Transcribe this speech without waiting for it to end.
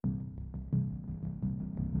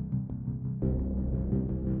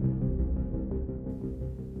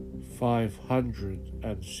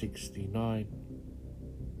569.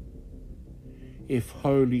 If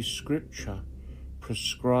Holy Scripture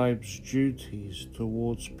prescribes duties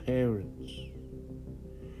towards parents,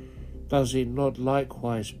 does it not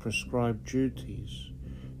likewise prescribe duties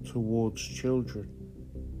towards children?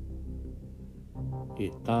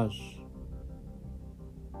 It does.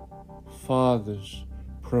 Fathers,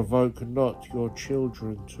 provoke not your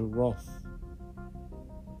children to wrath,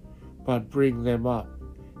 but bring them up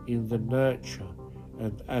in the nurture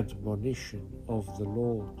and admonition of the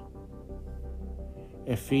Lord.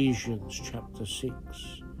 Ephesians chapter 6,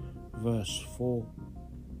 verse 4.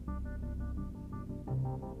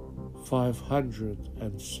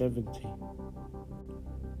 570.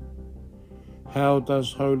 How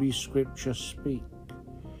does Holy Scripture speak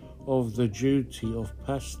of the duty of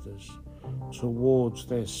pastors towards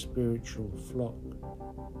their spiritual flock?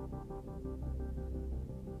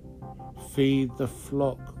 Feed the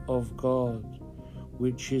flock of God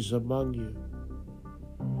which is among you,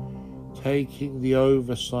 taking the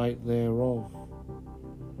oversight thereof,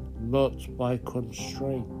 not by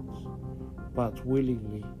constraint, but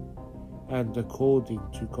willingly and according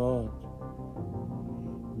to God,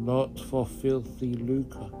 not for filthy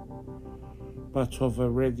lucre, but of a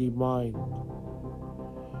ready mind,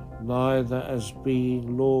 neither as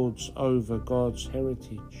being lords over God's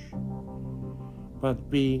heritage, but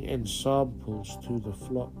being ensamples to the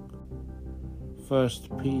flock. 1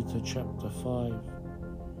 Peter chapter 5,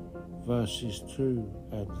 verses 2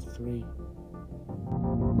 and 3.